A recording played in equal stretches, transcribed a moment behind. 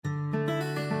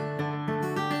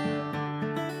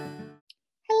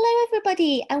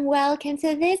everybody, and welcome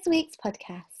to this week's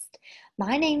podcast.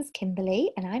 My name's Kimberly,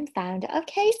 and I'm founder of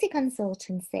Casey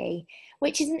Consultancy,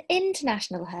 which is an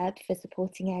international hub for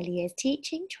supporting early years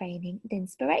teaching, training, and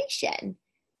inspiration.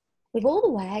 With all the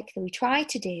work that we try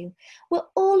to do, we're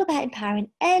all about empowering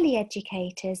early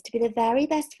educators to be the very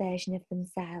best version of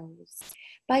themselves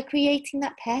by creating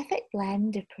that perfect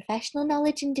blend of professional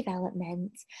knowledge and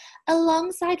development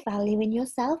alongside valuing your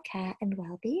self-care and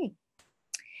well-being.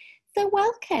 So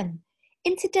welcome.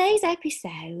 In today's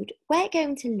episode, we're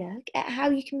going to look at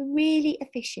how you can be really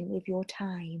efficient with your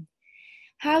time,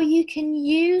 how you can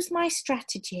use my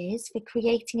strategies for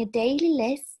creating a daily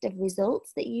list of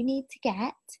results that you need to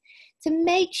get to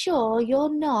make sure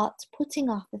you're not putting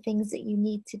off the things that you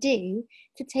need to do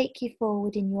to take you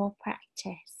forward in your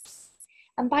practice.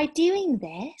 And by doing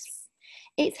this,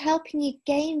 it's helping you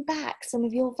gain back some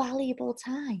of your valuable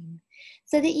time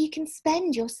so that you can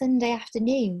spend your Sunday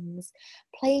afternoons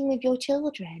playing with your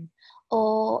children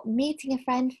or meeting a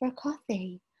friend for a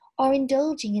coffee or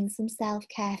indulging in some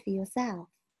self-care for yourself.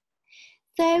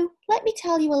 So let me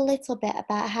tell you a little bit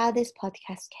about how this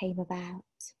podcast came about.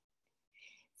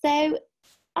 So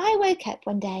I woke up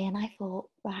one day and I thought,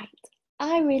 right,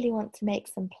 I really want to make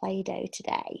some Play-Doh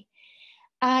today.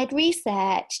 I'd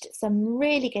researched some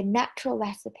really good natural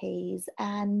recipes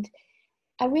and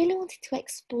I really wanted to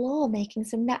explore making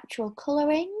some natural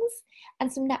colourings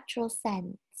and some natural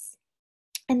scents.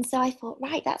 And so I thought,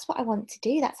 right, that's what I want to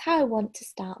do. That's how I want to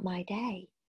start my day.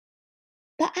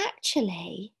 But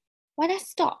actually, when I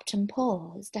stopped and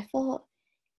paused, I thought,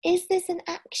 is this an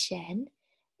action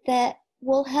that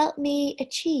will help me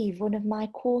achieve one of my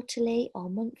quarterly or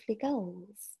monthly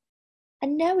goals?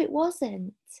 And no, it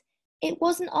wasn't. It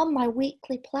wasn't on my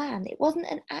weekly plan. It wasn't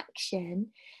an action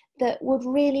that would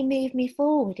really move me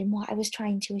forward in what I was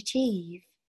trying to achieve.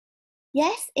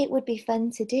 Yes, it would be fun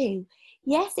to do.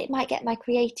 Yes, it might get my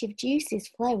creative juices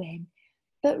flowing.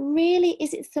 But really,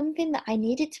 is it something that I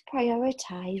needed to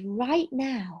prioritise right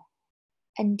now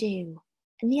and do?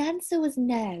 And the answer was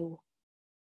no.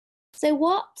 So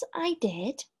what I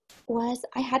did was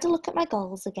I had a look at my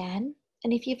goals again.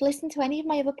 And if you've listened to any of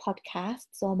my other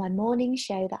podcasts or my morning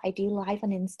show that I do live on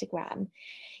Instagram,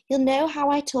 you'll know how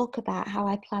I talk about how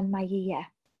I plan my year.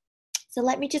 So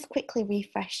let me just quickly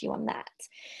refresh you on that.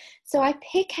 So I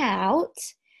pick out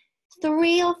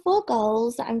 3 or 4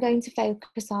 goals that I'm going to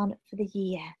focus on for the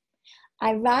year.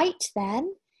 I write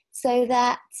them so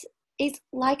that it's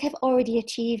like I've already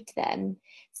achieved them.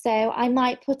 So I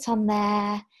might put on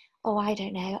there, I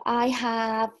don't know, I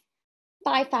have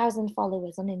 5,000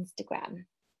 followers on Instagram.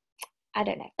 I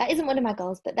don't know, that isn't one of my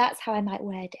goals, but that's how I might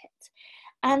word it.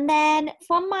 And then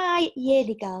from my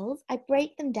yearly goals, I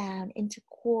break them down into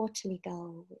quarterly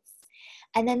goals.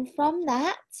 And then from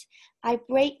that, I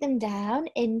break them down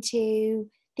into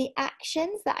the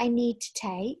actions that I need to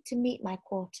take to meet my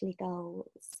quarterly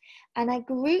goals. And I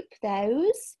group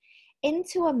those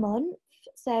into a month.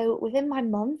 So within my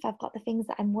month, I've got the things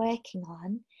that I'm working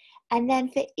on. And then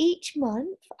for each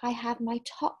month, I have my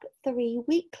top 3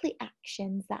 weekly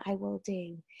actions that I will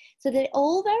do. So that it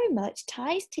all very much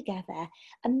ties together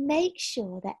and makes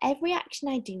sure that every action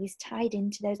I do is tied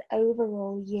into those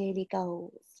overall yearly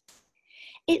goals.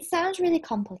 It sounds really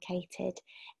complicated.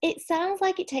 It sounds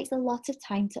like it takes a lot of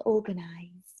time to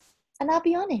organise. And I'll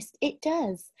be honest, it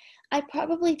does. I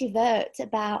probably devote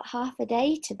about half a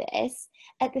day to this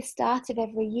at the start of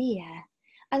every year.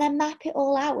 And I map it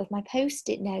all out with my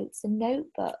post-it notes and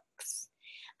notebooks.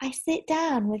 I sit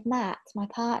down with Matt, my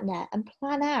partner, and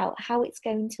plan out how it's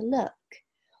going to look,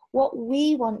 what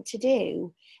we want to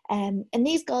do. And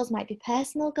these goals might be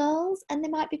personal goals and they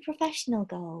might be professional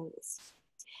goals.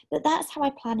 But that's how I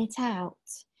plan it out.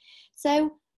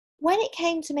 So when it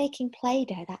came to making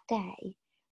Play-Doh that day,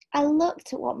 I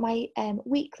looked at what my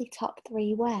weekly top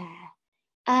 3 were.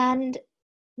 And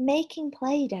making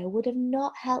Play-Doh would have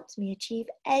not helped me achieve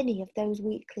any of those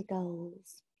weekly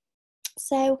goals.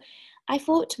 So I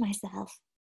thought to myself,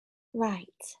 right,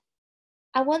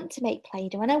 I want to make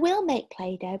Play-Doh and I will make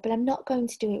Play-Doh, but I'm not going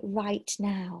to do it right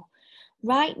now.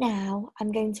 Right now,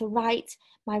 I'm going to write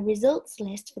my results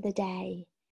list for the day.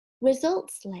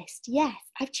 Results list, yes,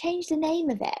 I've changed the name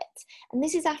of it. And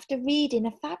this is after reading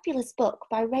a fabulous book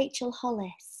by Rachel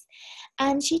Hollis.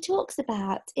 And she talks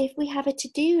about if we have a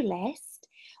to-do list,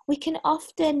 we can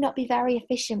often not be very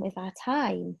efficient with our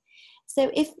time. So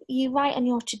if you write on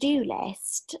your to-do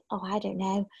list, I don't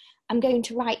know, I'm going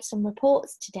to write some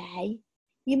reports today,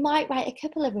 you might write a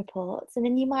couple of reports and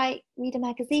then you might read a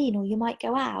magazine or you might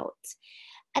go out.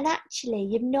 And actually,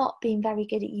 you've not been very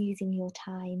good at using your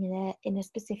time in a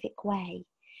specific way.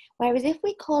 Whereas if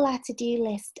we call our to-do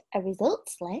list a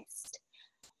results list,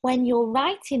 when you're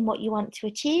writing what you want to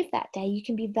achieve that day, you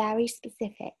can be very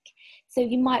specific. So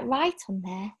you might write on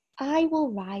there, I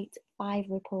will write 5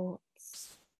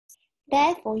 reports.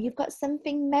 Therefore, you've got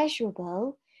something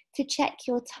measurable to check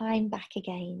your time back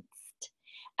against.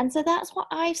 And so that's what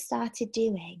I've started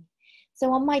doing.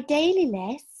 So on my daily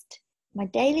list, my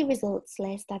daily results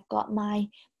list, I've got my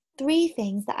 3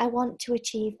 things that I want to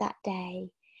achieve that day.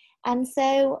 And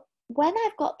so when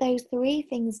I've got those 3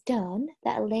 things done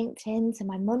that are linked into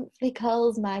my monthly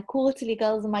goals, my quarterly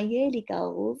goals, and my yearly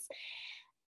goals,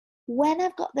 when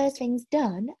I've got those things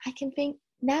done, I can think,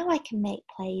 now I can make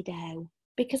Play-Doh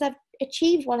because I've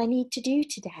achieved what I need to do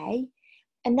today.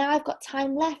 And now I've got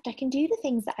time left. I can do the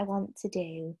things that I want to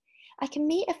do. I can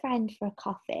meet a friend for a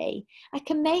coffee. I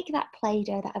can make that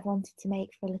Play-Doh that I've wanted to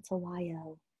make for a little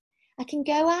while. I can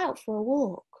go out for a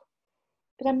walk.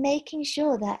 But I'm making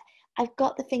sure that I've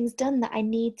got the things done that I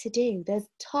need to do. Those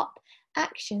top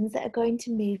actions that are going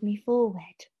to move me forward.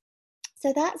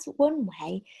 So that's one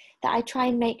way that I try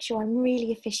and make sure I'm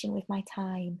really efficient with my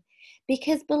time.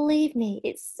 Because believe me,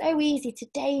 it's so easy to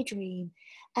daydream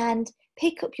and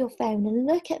pick up your phone and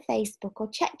look at Facebook or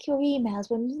check your emails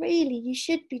when really you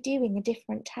should be doing a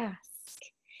different task.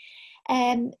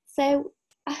 So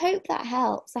I hope that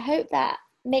helps. I hope that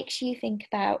makes you think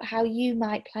about how you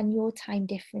might plan your time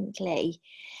differently.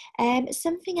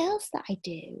 Something else that I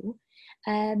do,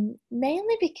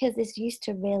 mainly because this used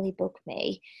to really bug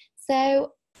me.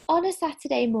 So on a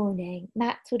Saturday morning,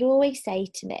 Matt would always say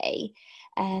to me,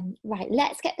 right,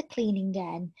 let's get the cleaning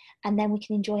done and then we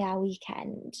can enjoy our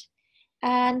weekend.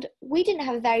 And we didn't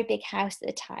have a very big house at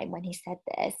the time when he said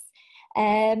this.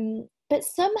 But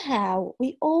somehow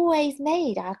we always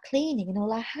made our cleaning and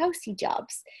all our housey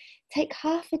jobs take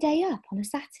half a day up on a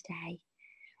Saturday,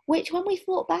 which when we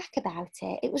thought back about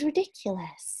it, it was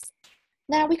ridiculous.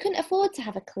 Now, we couldn't afford to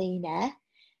have a cleaner.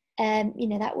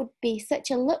 That would be such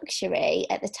a luxury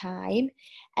at the time.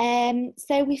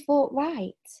 So we thought,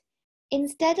 right,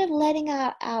 instead of letting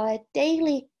our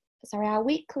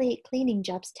weekly cleaning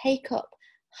jobs take up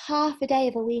half a day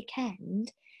of a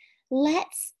weekend,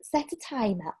 let's set a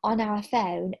timer on our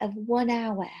phone of 1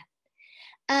 hour.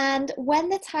 And when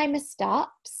the timer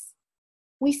stops,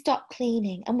 we stop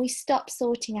cleaning and we stop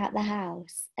sorting out the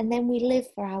house, and then we live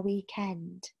for our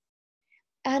weekend.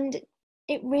 And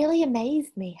it really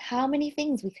amazed me how many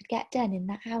things we could get done in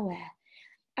that hour.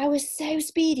 I was so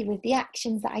speedy with the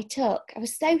actions that I took. I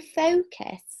was so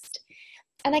focused.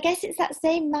 And I guess it's that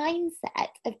same mindset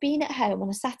of being at home on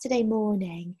a Saturday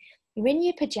morning. You're in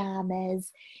your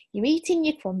pyjamas, you're eating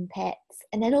your crumpets,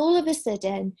 and then all of a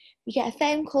sudden you get a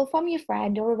phone call from your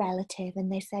friend or a relative and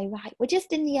they say, right, we're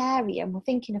just in the area and we're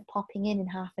thinking of popping in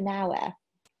half an hour.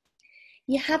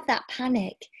 You have that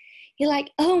panic. You're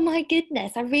like, oh my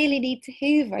goodness, I really need to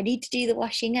hoover. I need to do the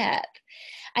washing up.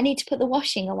 I need to put the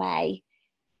washing away.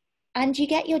 And you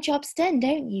get your jobs done,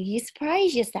 don't you? You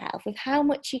surprise yourself with how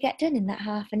much you get done in that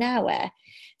half an hour.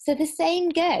 So the same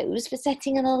goes for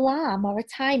setting an alarm or a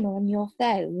timer on your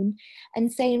phone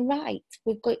and saying, right,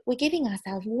 we're giving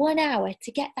ourselves 1 hour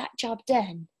to get that job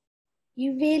done.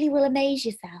 You really will amaze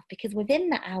yourself because within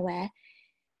that hour,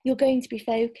 you're going to be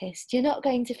focused. You're not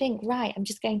going to think, right, I'm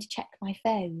just going to check my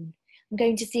phone. I'm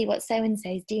going to see what so-and-so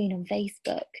is doing on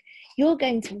Facebook. You're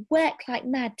going to work like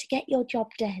mad to get your job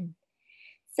done.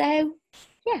 So,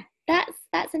 yeah,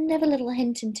 that's another little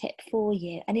hint and tip for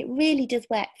you. And it really does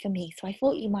work for me. So I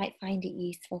thought you might find it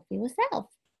useful for yourself.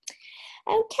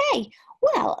 Okay,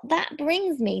 well, that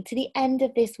brings me to the end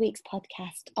of this week's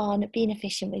podcast on being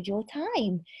efficient with your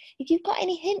time. If you've got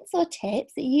any hints or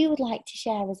tips that you would like to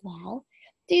share as well,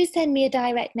 do send me a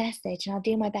direct message and I'll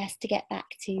do my best to get back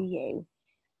to you.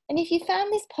 And if you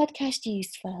found this podcast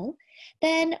useful,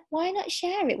 then why not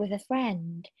share it with a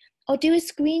friend? Or do a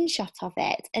screenshot of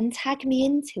it and tag me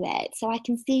into it so I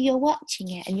can see you're watching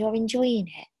it and you're enjoying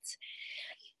it.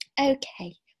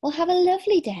 Okay, well have a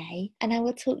lovely day and I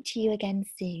will talk to you again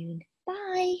soon.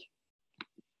 Bye.